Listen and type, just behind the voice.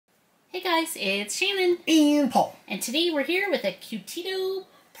Hey guys, it's Shannon. And Paul. And today we're here with a Cutito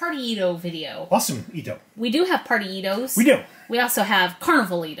Partyitos video. Awesome, Ito. We do have Partyitos. We do. We also have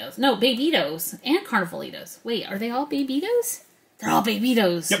Carnivalitos. No, Babitos and Carnivalitos. Wait, are they all Babitos? They're all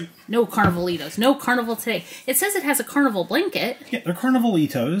Babitos. Yep. No Carnivalitos. No Carnival today. It says it has a Carnival blanket. Yeah, they're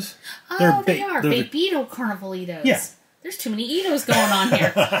Carnivalitos. Oh, they are. Babito Carnivalitos. Yeah. There's too many Itos going on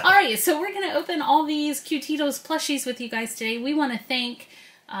here. All right, so we're going to open all these Cutetitos plushies with you guys today. We want to thank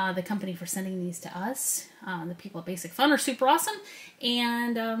the company for sending these to us. The people at Basic Fun are super awesome.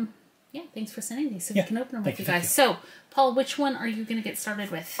 And, yeah, thanks for sending these so we can open them with you guys. So, Paul, which one are you going to get started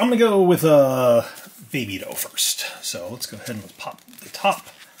with? I'm going to go with Babito first. So let's go ahead and pop the top.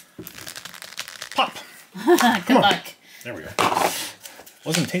 Pop. Good luck. There we go.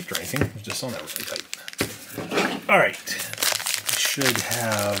 Wasn't taped or anything. It was just on there really tight. All right. We should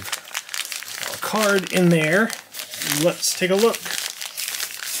have a card in there. Let's take a look.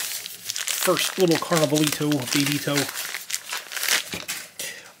 First little Carnivalito, Babito.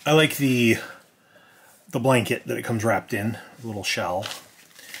 I like the blanket that it comes wrapped in, a little shell.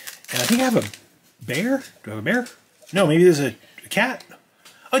 And I think I have a bear. Do I have a bear? No, maybe there's a cat.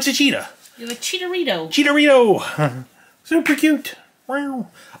 Oh, it's a cheetah. You have a Cheetorito. Cheetorito. Super cute. Wow.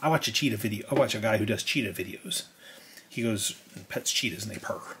 I watch a cheetah video. I watch a guy who does cheetah videos. He goes and pets cheetahs and they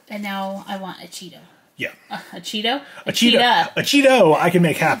purr. And now I want a Cheeto. Yeah. A Cheeto? A cheetah. A Cheeto I can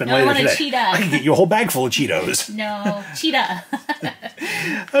make happen later today. I want a cheetah. I can get you a whole bag full of Cheetos. No, cheetah.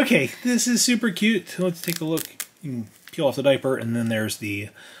 Okay, this is super cute. Let's take a look. You can peel off the diaper, and then there's the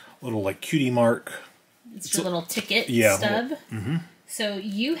little like cutie mark. It's your little ticket stub. So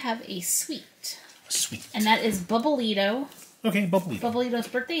you have a sweet. Sweet. And that is Bubbleito. Okay, Bubbleito. Bubbleito's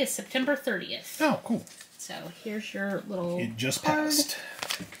birthday is September 30th. Oh, cool. So here's your little It just card. passed.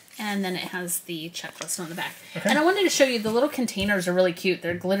 And then it has the checklist on the back. Okay. And I wanted to show you, the little containers are really cute.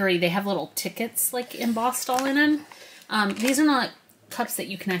 They're glittery. They have little tickets like embossed all in them. These are not cups that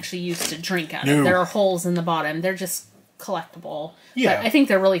you can actually use to drink out of. There are holes in the bottom. They're just collectible. Yeah. But I think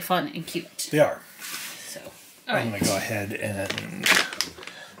they're really fun and cute. They are. So, all right. I'm going to go ahead and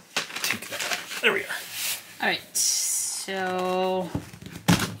take that. There we are. All right. So,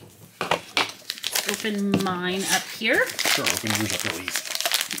 open mine up here. Sure, open yours up real easy.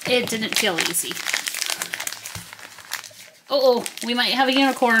 It didn't feel easy. Uh-oh, we might have a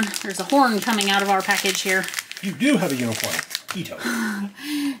unicorn. There's a horn coming out of our package here. You do have a unicorn. Ito.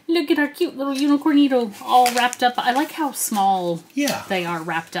 Look at our cute little unicornito all wrapped up. I like how small they are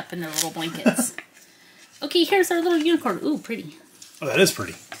wrapped up in their little blankets. Okay, here's our little unicorn. Ooh, pretty. Oh, that is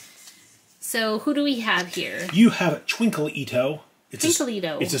pretty. So, who do we have here? You have a Twinkle Ito.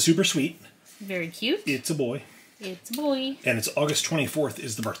 Twinkle-ito. It's a super sweet. Very cute. It's a boy. It's a boy. And it's August 24th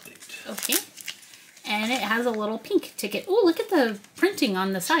is the birth date. Okay. And it has a little pink ticket. Oh, look at the printing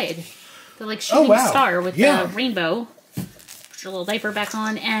on the side. The like shooting star with the rainbow. Put your little diaper back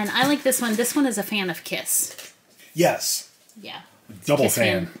on. And I like this one. This one is a fan of Kiss. Yes. Yeah. Double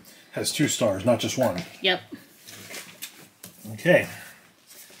fan. Has 2 stars, not just 1. Yep. Okay.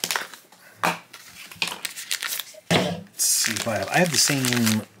 Let's see if I have the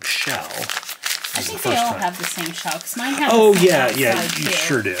same shell. I think they all have the same shell, because mine has yeah, you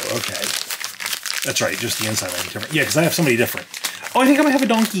sure do. Okay. That's right, just the inside might be different. Yeah, because I have somebody different. Oh, I think I might have a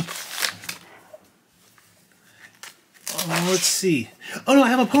donkey. Oh, let's see. Oh, no, I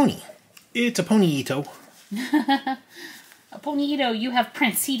have a pony. It's a Ponyito. A Ponyito, you have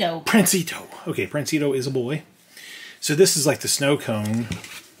Prancito. Prancito. Okay, Prancito is a boy. So this is like the snow cone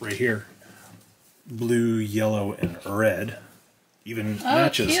right here. Blue, yellow, and red. Even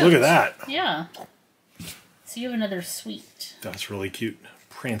matches. Cute. Look at that. Yeah. So you have another sweet. That's really cute.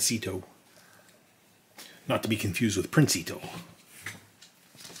 Prancito. Not to be confused with Princito.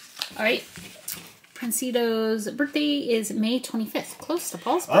 All right. Prancito's birthday is May 25th. Close to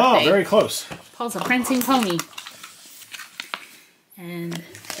Paul's birthday. Oh, very close. Paul's a prancing pony. And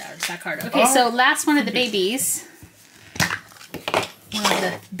there's that card. Okay, so last one of the babies. One of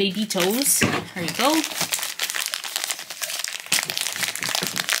the Babitos. There you go.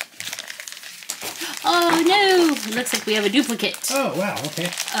 Oh no! It looks like we have a duplicate. Oh, wow,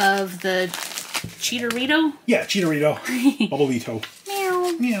 okay. Of the Cheetorito? Yeah, Cheetorito. Bubbleito.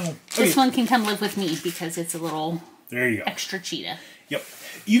 Meow. Meow. This one can come live with me because it's a little extra cheetah. Yep.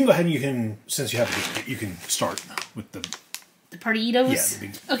 You can go ahead and you can, since you have a duplicate, you can start with the Partyitos?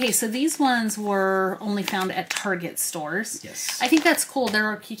 Yeah. Okay, so these ones were only found at Target stores. Yes. I think that's cool. There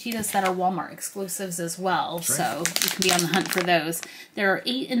are Cutetitos that are Walmart exclusives as well, so you can be on the hunt for those. There are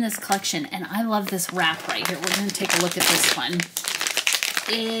 8 in this collection, and I love this wrap right here. We're going to take a look at this one.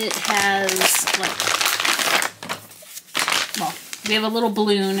 It has, like, well, We have a little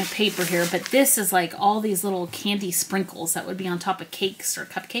balloon paper here, but this is like all these little candy sprinkles that would be on top of cakes or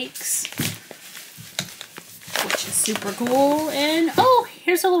cupcakes, which is super cool. And oh,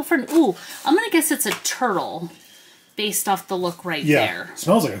 here's a little friend. Ooh, I'm gonna guess it's a turtle based off the look there. Yeah,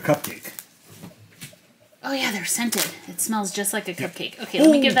 smells like a cupcake. Oh yeah, they're scented. It smells just like a cupcake. Okay,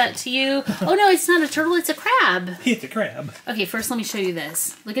 let me give that to you. Oh no, it's not a turtle, it's a crab. It's a crab. Okay, first let me show you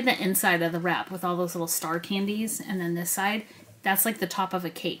this. Look at the inside of the wrap with all those little star candies, and then this side, that's like the top of a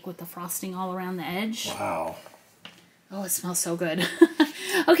cake with the frosting all around the edge. Wow. Oh, it smells so good.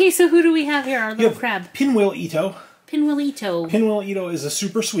 Okay, so who do we have here? Our little crab. Pinwheel-ito. Pinwheel-ito. Pinwheel-ito is a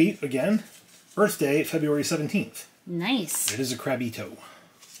super sweet, again, birthday, February 17th. Nice. It is a crabito.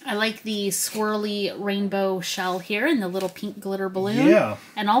 I like the swirly rainbow shell here and the little pink glitter balloon. Yeah.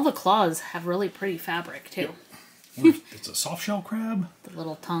 And all the claws have really pretty fabric, too. Yep. It's a soft shell crab. The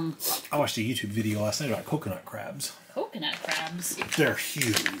little tongue. I watched a YouTube video last night about coconut crabs. Coconut crabs. They're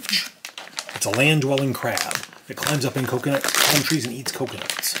huge. It's a land-dwelling crab. It climbs up in coconut palm trees and eats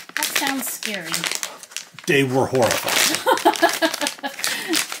coconuts. That sounds scary. They were horrified.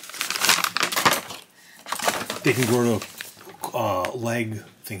 They can grow to leg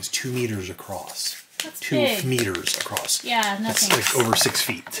things 2 meters across. That's 2 big. meters across. Yeah, no That's thanks. like over 6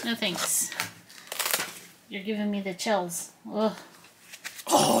 feet. No thanks. You're giving me the chills. Ugh.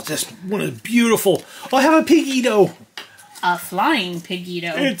 Oh, this one is beautiful. Oh, I have a pigito. A flying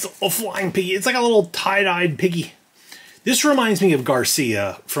pigito. It's a flying piggy. It's like a little tie-dyed piggy. This reminds me of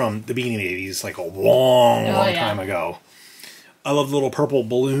Garcia from the Beanie Babies, like a long time ago. I love the little purple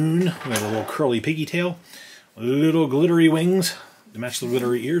balloon with a little curly piggy tail. Little glittery wings to match the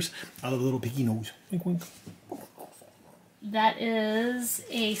glittery ears. I love the little piggy nose. Wink, wink. That is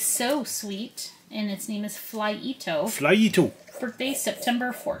a So Sweet, and its name is Flyito. Flyito. Birthday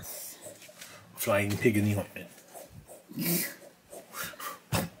September 4th. Flying pig in the ointment.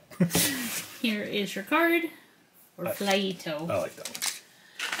 Here is your card for Flyito. I like that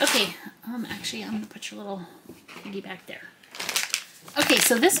one. Okay, actually, I'm gonna put your little piggy back there. Okay,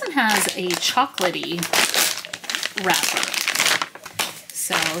 so this one has a chocolatey wrapper.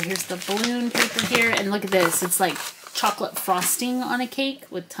 So here's the balloon paper here, and look at this. It's like chocolate frosting on a cake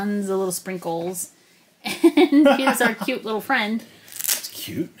with tons of little sprinkles. And here's our cute little friend. It's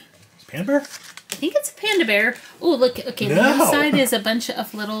cute. It's a panda bear? I think it's a panda bear. Oh, look. Okay, the inside is a bunch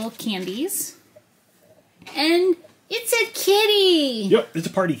of little candies. And it's a kitty. Yep, it's a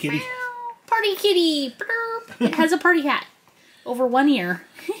party kitty. Party kitty. It has a party hat over one ear.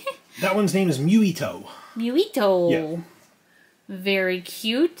 That one's name is Muito. Muito. Yeah. Very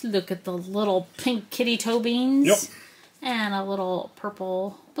cute. Look at the little pink kitty toe beans. Yep. And a little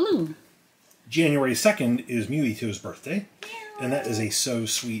purple balloon. January 2nd is Muito's birthday. And that is a So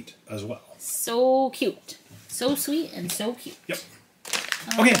Sweet as well. So cute. So sweet and so cute. Yep.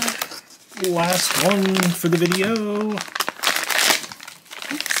 Okay. Last one for the video.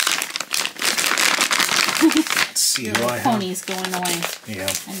 Let's see who I have. Ponies going away.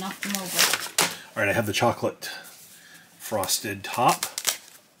 Yeah. I knocked them over. Alright, I have the chocolate frosted top.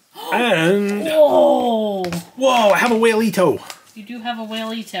 And... Whoa! Whoa, I have a whaleito. You do have a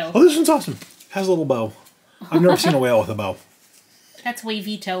whaleito. Oh, this one's awesome. Has a little bow. I've never seen a whale with a bow. That's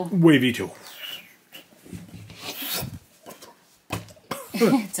wavito. Wavito.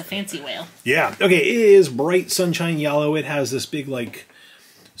 It's a fancy whale. Yeah. Okay, it is bright sunshine yellow. It has this big, like,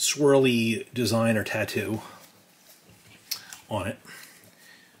 swirly design or tattoo on it.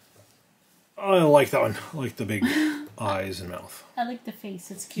 I like that one. I like the big eyes and mouth. I like the face.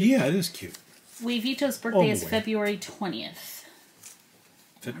 It's cute. Yeah, it is cute. Wavito's birthday is February 20th.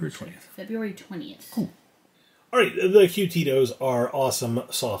 February 20th. February 20th. Cool. Alright, the Cutetitos are awesome,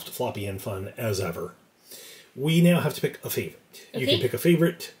 soft, floppy, and fun as ever. We now have to pick a favorite. Okay. You can pick a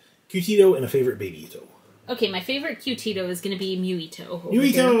favorite Cutito and a favorite Babyito. Okay, my favorite Cutito is going to be Muito.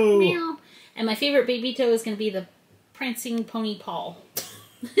 Muito! Meow. And my favorite Babyito is going to be the Prancing Pony Paul.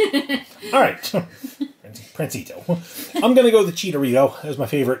 Alright. Prancito. I'm going to go with the Cheetorito as my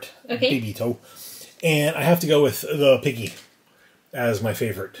favorite Babyito. And I have to go with the Piggy as my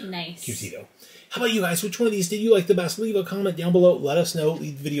favorite Cutito. How about you guys? Which one of these did you like the best? Leave a comment down below. Let us know.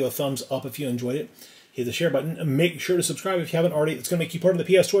 Leave the video a thumbs up if you enjoyed it. Hit the share button. And make sure to subscribe if you haven't already. It's going to make you part of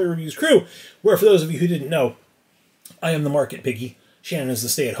the PS Toy Reviews crew. Where, for those of you who didn't know, I am the market piggy. Shannon is the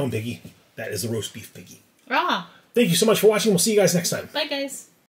stay-at-home piggy. That is the roast beef piggy. Rah! Thank you so much for watching. We'll see you guys next time. Bye, guys.